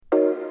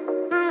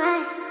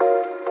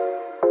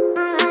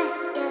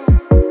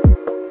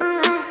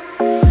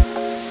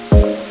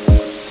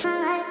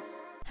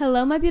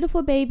Hello, my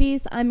beautiful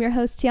babies. I'm your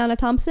host, Tiana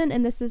Thompson,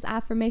 and this is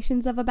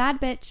Affirmations of a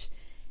Bad Bitch.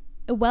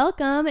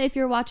 Welcome. If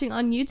you're watching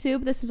on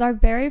YouTube, this is our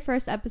very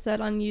first episode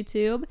on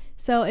YouTube.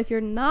 So if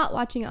you're not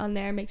watching on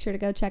there, make sure to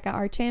go check out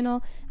our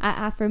channel at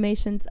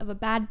Affirmations of a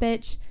Bad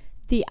Bitch.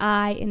 The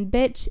I in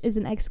bitch is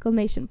an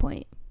exclamation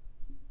point.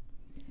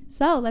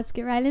 So let's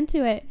get right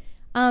into it.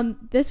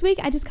 This week,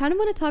 I just kind of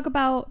want to talk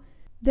about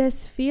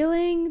this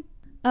feeling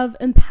of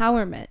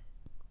empowerment.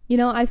 You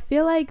know, I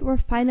feel like we're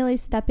finally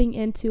stepping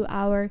into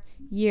our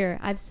year.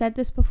 I've said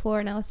this before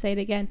and I'll say it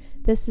again.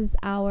 This is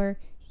our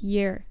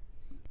year.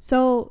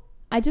 So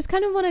I just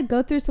kind of want to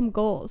go through some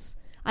goals.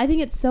 I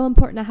think it's so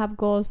important to have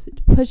goals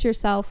to push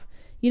yourself.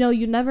 You know,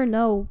 you never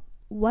know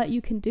what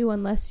you can do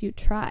unless you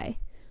try.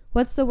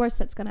 What's the worst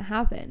that's going to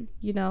happen,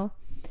 you know?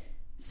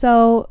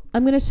 So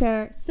I'm going to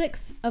share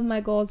 6 of my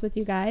goals with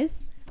you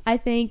guys. I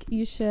think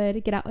you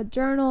should get out a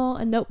journal,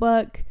 a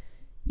notebook,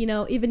 you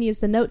know, even use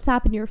the notes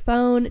app in your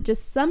phone.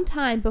 Just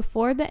sometime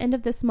before the end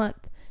of this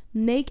month,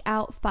 make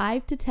out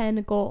 5 to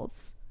 10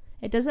 goals.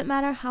 It doesn't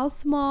matter how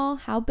small,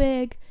 how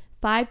big,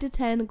 5 to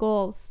 10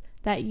 goals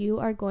that you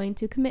are going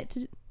to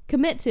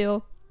commit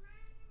to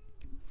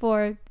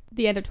for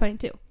the end of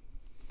 22.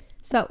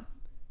 So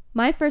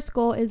my first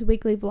goal is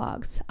weekly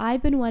vlogs.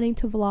 I've been wanting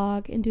to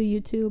vlog and do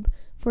YouTube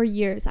for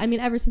years. I mean,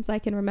 ever since I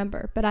can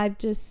remember, but I've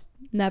just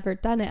never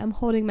done it. I'm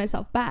holding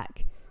myself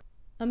back.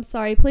 I'm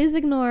sorry. Please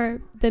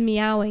ignore the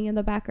meowing in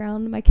the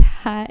background. My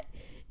cat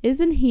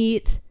is in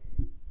heat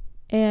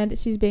and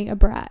she's being a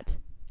brat.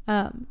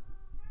 But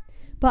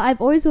I've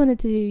always wanted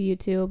to do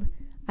YouTube.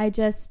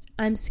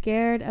 I'm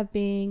scared of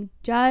being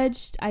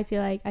judged. I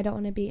feel like I don't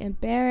want to be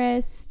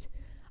embarrassed.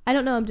 I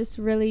don't know. I'm just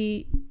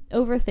really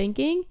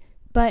overthinking,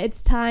 but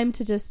it's time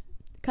to just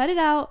cut it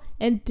out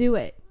and do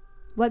it.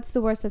 What's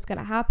the worst that's going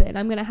to happen?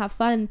 I'm going to have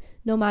fun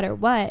no matter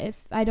what.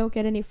 If I don't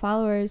get any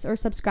followers or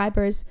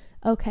subscribers,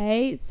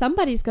 okay,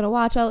 somebody's going to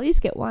watch. I'll at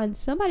least get one.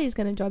 Somebody's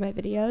going to enjoy my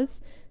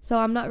videos. So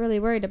I'm not really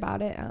worried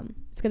about it.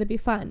 It's going to be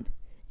fun.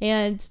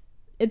 And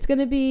it's going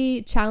to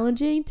be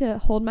challenging to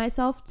hold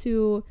myself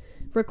to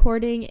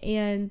recording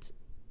and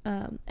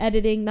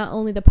editing not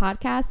only the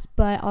podcast,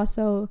 but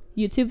also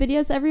YouTube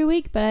videos every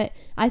week. But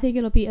I think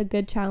it'll be a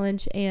good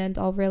challenge and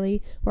I'll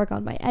really work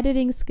on my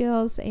editing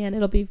skills and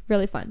it'll be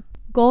really fun.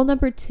 Goal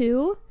number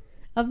 2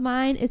 of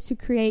mine is to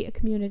create a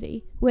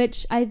community,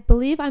 which I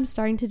believe I'm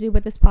starting to do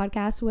with this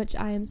podcast, which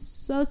I am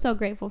so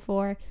grateful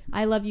for.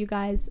 I love you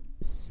guys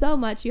so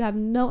much. You have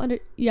no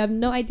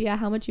idea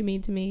how much you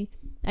mean to me.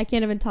 I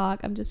can't even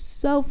talk. I'm just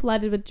so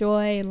flooded with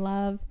joy and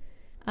love.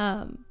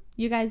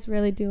 You guys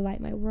really do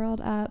light my world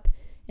up.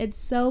 It's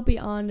so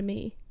beyond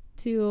me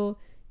to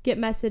get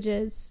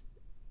messages.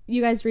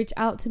 You guys reach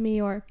out to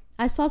me, or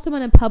I saw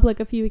someone in public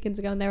a few weekends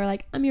ago and they were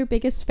like, I'm your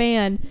biggest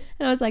fan.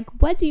 And I was like,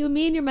 what do you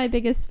mean you're my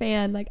biggest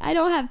fan? Like, I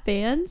don't have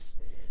fans.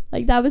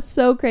 Like, that was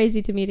so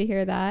crazy to me to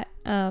hear that.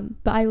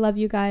 But I love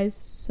you guys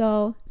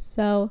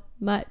so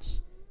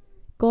much.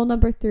 Goal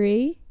number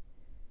 3,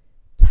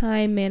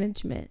 time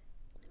management.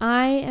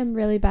 I am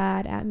really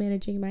bad at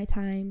managing my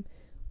time,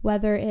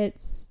 whether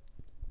it's,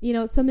 you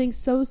know, something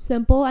so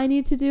simple I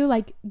need to do,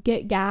 like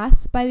get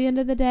gas by the end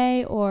of the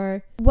day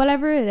or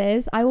whatever it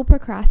is. I will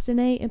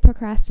procrastinate.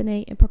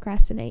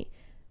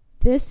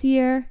 This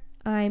year,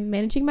 I'm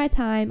managing my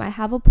time. I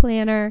have a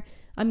planner.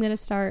 I'm going to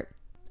start.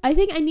 I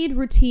think I need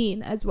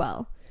routine as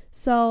well.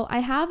 So I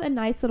have a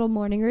nice little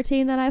morning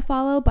routine that I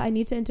follow, but I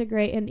need to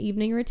integrate an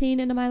evening routine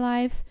into my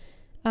life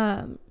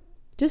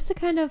just to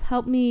kind of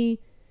help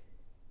me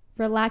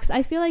relax.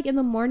 I feel like in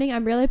the morning,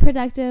 I'm really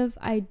productive.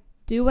 I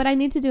do what I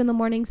need to do in the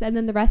mornings, and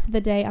then the rest of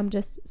the day I'm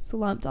just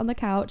slumped on the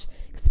couch.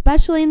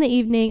 Especially in the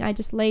evening, I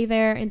just lay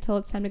there until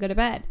it's time to go to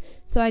bed.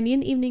 So I need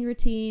an evening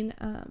routine.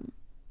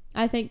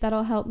 I think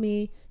that'll help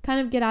me kind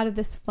of get out of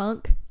this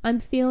funk I'm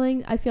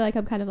feeling. I feel like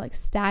I'm kind of like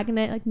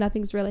stagnant, like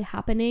nothing's really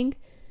happening.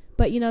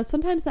 But you know,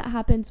 sometimes that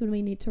happens when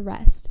we need to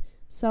rest.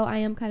 So I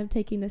am kind of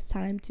taking this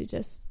time to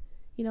just,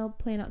 you know,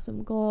 plan out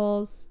some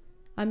goals.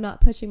 I'm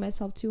not pushing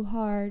myself too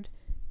hard,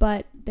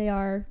 but they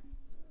are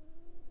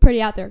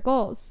pretty out there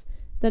goals.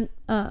 Then,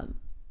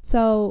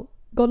 so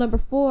goal number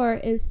 4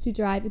 is to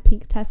drive a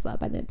pink Tesla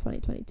by the end of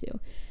 2022.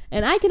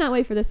 And I cannot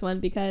wait for this one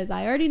because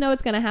I already know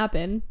it's going to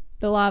happen.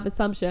 The law of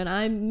assumption.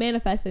 I'm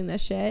manifesting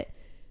this shit.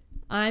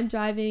 I'm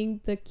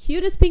driving the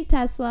cutest pink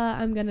Tesla.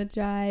 I'm going to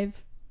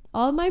drive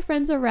all of my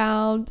friends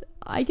around.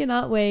 I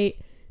cannot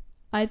wait.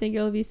 I think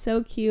it'll be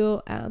so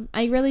cute.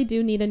 I really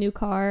do need a new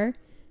car.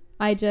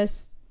 I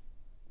just,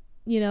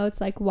 you know,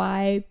 it's like,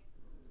 why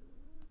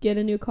get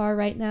a new car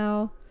right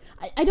now?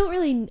 I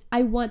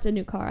want a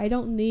new car. I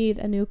don't need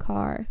a new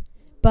car,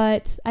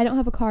 but I don't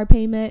have a car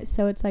payment.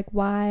 So it's like,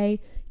 why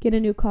get a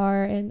new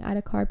car and add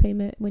a car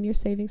payment when you're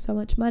saving so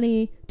much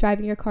money,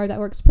 driving your car that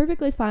works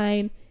perfectly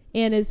fine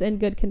and is in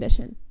good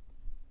condition.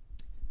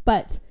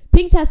 But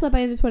pink Tesla by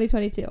the end of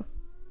 2022.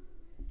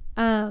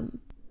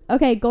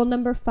 Okay. Goal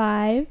number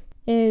 5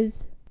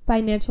 is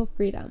financial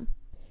freedom.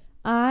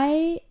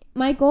 I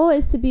my goal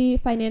is to be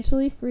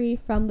financially free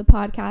from the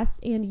podcast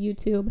and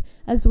YouTube,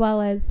 as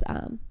well as,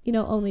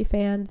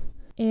 OnlyFans.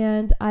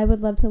 And I would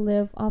love to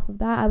live off of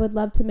that. I would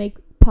love to make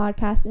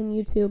podcasts and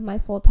YouTube my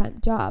full-time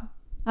job.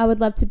 I would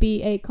love to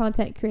be a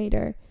content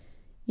creator.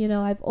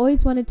 I've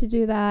always wanted to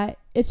do that.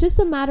 It's just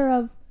a matter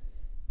of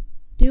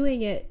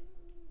doing it.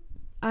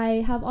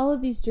 I have all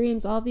of these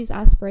dreams, all of these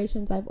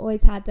aspirations. I've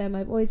always had them.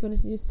 I've always wanted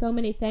to do so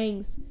many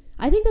things.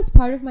 I think that's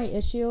part of my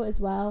issue as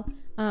well.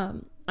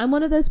 I'm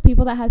one of those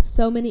people that has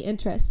so many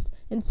interests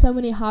and so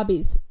many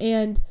hobbies,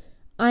 and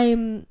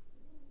I'm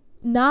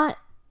not,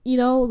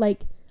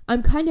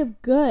 I'm kind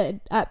of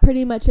good at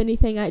pretty much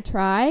anything I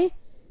try.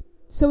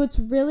 So it's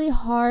really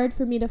hard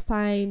for me to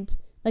find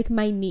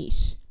my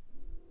niche.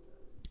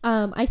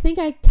 I think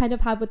I kind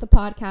of have with the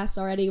podcast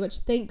already, which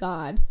thank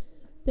God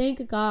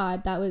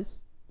that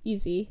was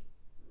easy.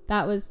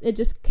 It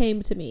just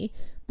came to me.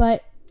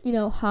 But,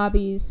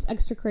 hobbies,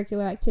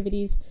 extracurricular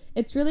activities,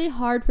 it's really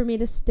hard for me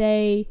to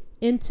stay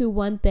into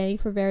one thing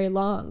for very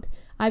long.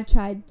 I've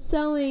tried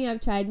sewing,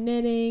 I've tried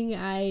knitting,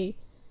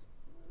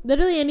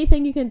 literally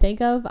anything you can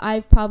think of,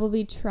 I've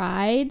probably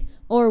tried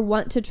or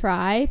want to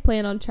try,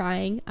 plan on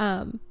trying.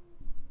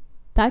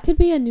 That could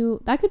be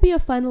a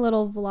fun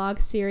little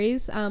vlog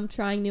series,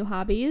 trying new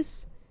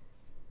hobbies.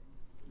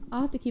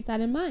 I'll have to keep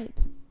that in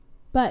mind.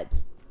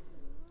 But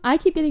I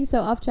keep getting so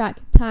off track.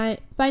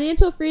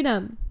 Financial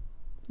freedom.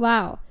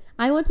 Wow.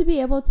 I want to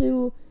be able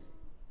to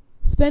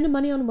spend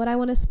money on what I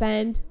want to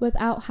spend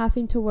without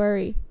having to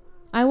worry.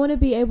 I want to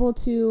be able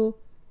to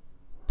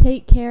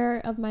take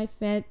care of my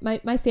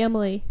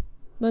family,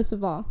 most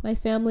of all, my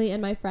family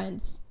and my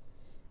friends.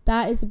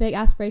 That is a big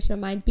aspiration of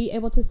mine, be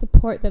able to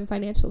support them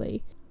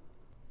financially.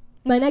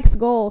 My next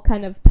goal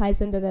kind of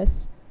ties into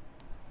this.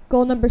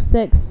 Goal number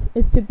 6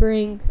 is to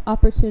bring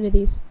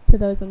opportunities to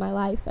those in my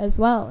life as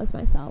well as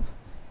myself.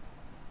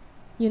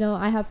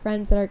 I have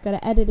friends that are good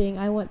at editing.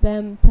 I want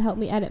them to help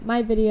me edit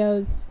my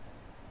videos.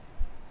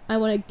 I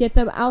want to get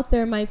them out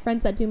there. My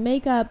friends that do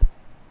makeup,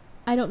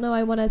 I don't know,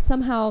 I want to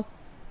somehow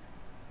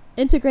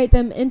integrate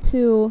them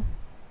into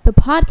the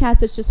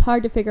podcast. It's just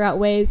hard to figure out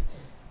ways.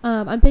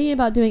 I'm thinking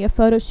about doing a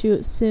photo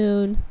shoot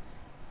soon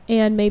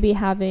and maybe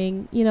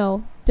having,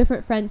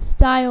 different friends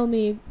style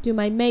me, do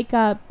my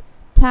makeup,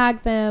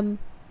 tag them,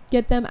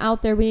 get them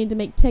out there. We need to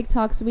make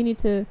TikToks. We need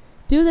to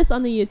do this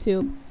on the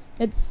YouTube.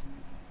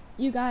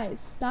 You guys,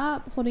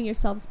 stop holding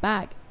yourselves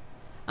back.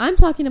 I'm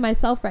talking to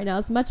myself right now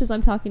as much as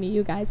I'm talking to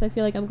you guys. I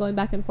feel like I'm going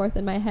back and forth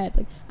in my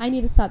head. I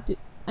need to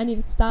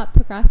stop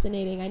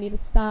procrastinating. I need to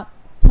stop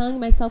telling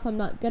myself I'm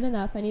not good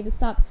enough. I need to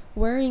stop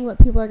worrying what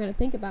people are going to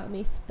think about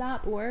me.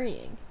 Stop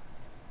worrying.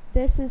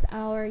 This is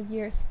our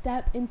year.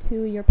 Step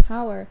into your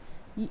power.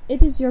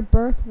 It is your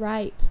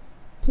birthright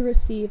to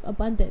receive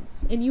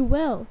abundance, and you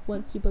will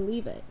once you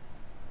believe it.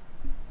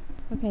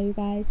 Okay, you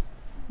guys,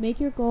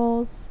 make your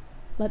goals.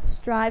 Let's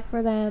strive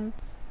for them.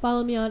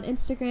 Follow me on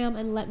Instagram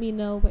and let me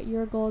know what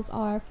your goals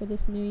are for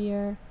this new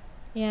year.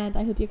 And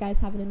I hope you guys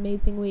have an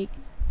amazing week.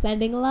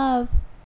 Sending love.